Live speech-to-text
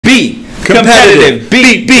competitive,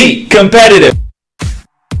 beat, competitive.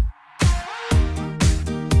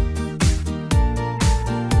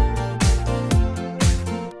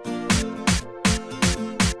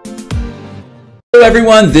 Hello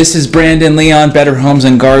everyone, this is Brandon Leon, Better Homes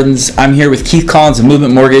and Gardens. I'm here with Keith Collins of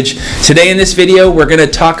Movement Mortgage. Today in this video, we're going to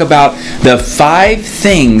talk about the 5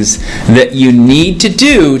 things that you need to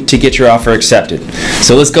do to get your offer accepted.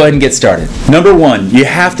 So let's go ahead and get started. Number 1, you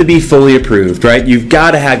have to be fully approved, right? You've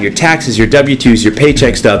got to have your taxes, your W-2s, your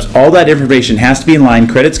paycheck stubs. All that information has to be in line.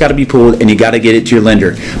 Credit's got to be pulled, and you got to get it to your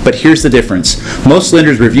lender. But here's the difference. Most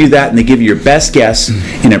lenders review that, and they give you your best guess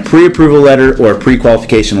in a pre-approval letter or a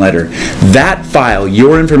pre-qualification letter. That file,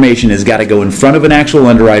 your information has got to go in front of an actual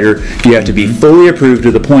underwriter. You have to be fully approved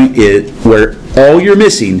to the point where all you're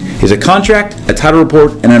missing is a contract, a title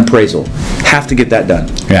report, and an appraisal. Have to get that done.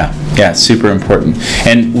 Yeah, super important.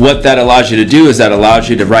 And what that allows you to do is that allows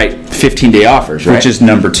you to write 15-day offers, right? Which is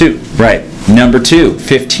number 2. Right. Number 2,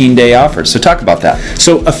 15-day offers. So talk about that.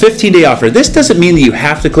 So a 15-day offer, this doesn't mean that you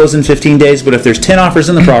have to close in 15 days, but if there's 10 offers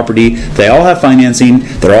in the property, they all have financing,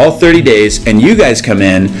 they're all 30 days, and you guys come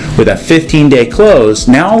in with a 15-day close,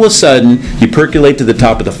 now all of a sudden you percolate to the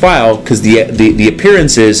top of the file because the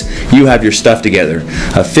appearance is you have your stuff together.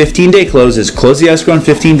 A 15-day close is close the escrow in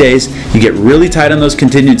 15 days, you get really tight on those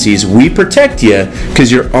contingencies, we protect you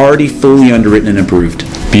because you're already fully underwritten and approved.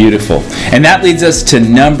 Beautiful. And that leads us to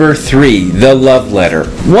number 3, the love letter.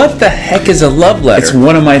 What the heck is a love letter? It's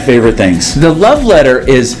one of my favorite things. The love letter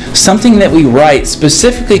is something that we write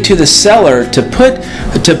specifically to the seller to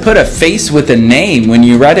put a face with a name. When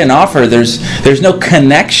you write an offer, there's no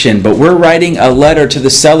connection, but we're writing a letter to the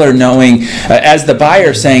seller knowing, as the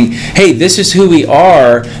buyer saying, hey, this is who we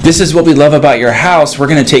are, this is what we love about your house, we're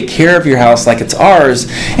going to take care of your house like it's ours,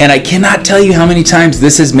 and I cannot tell you how many times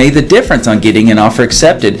this has made the difference on getting an offer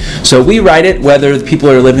accepted. So we write it whether the people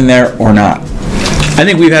are living there or not. I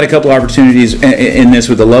think we've had a couple opportunities in this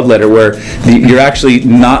with the love letter where you're actually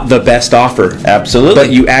not the best offer. Absolutely.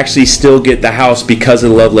 But you actually still get the house because of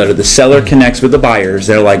the love letter. The seller connects with the buyers.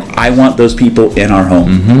 They're like, I want those people in our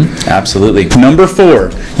home. Mm-hmm. Absolutely. Number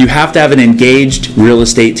 4, you have to have an engaged real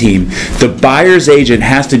estate team. The buyer's agent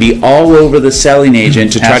has to be all over the selling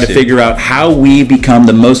agent to try to figure out how we become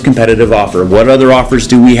the most competitive offer. What other offers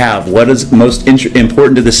do we have? What is most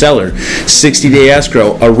important to the seller? 60-day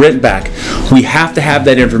escrow, a rent back. We have to have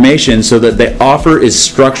that information so that the offer is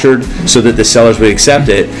structured so that the sellers would accept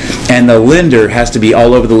it, and the lender has to be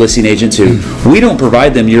all over the listing agent too. We don't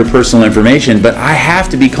provide them your personal information, but I have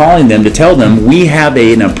to be calling them to tell them we have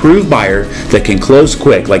an approved buyer that can close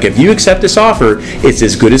quick. Like if you accept this offer, it's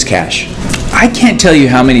as good as cash. I can't tell you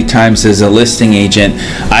how many times as a listing agent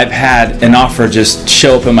I've had an offer just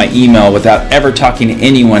show up in my email without ever talking to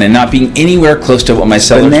anyone and not being anywhere close to what my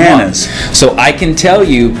sellers want. So I can tell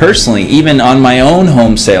you personally, even on my own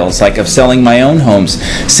home sales, like of selling my own homes,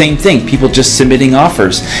 same thing, people just submitting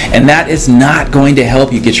offers, and that is not going to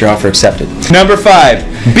help you get your offer accepted. Number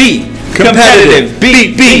 5, be competitive.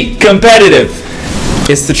 Be competitive.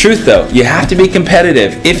 It's the truth though. You have to be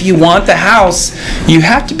competitive. If you want the house, you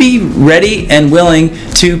have to be ready and willing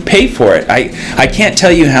to pay for it. I can't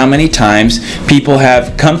tell you how many times people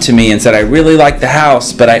have come to me and said, I really like the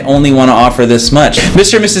house, but I only want to offer this much.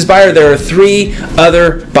 Mr. and Mrs. Buyer, there are 3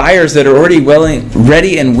 other buyers that are already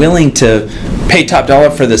ready and willing to pay top dollar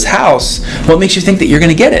for this house. What makes you think that you're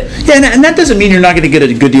going to get it? Yeah, and that doesn't mean you're not going to get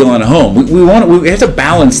a good deal on a home. We have to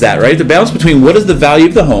balance that, right? The balance between what is the value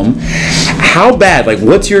of the home, how bad, like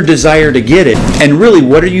what's your desire to get it, and really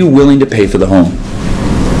what are you willing to pay for the home?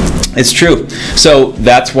 It's true. So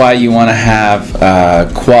that's why you want to have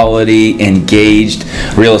a quality, engaged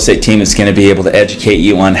real estate team that's going to be able to educate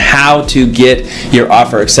you on how to get your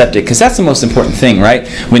offer accepted, because that's the most important thing, right?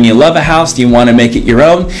 When you love a house, you want to make it your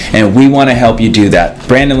own, and we want to help you do that.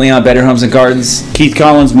 Brandon Leon, Better Homes and Gardens. Keith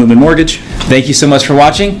Collins, Movement Mortgage. Thank you so much for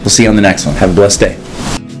watching. We'll see you on the next one. Have a blessed day.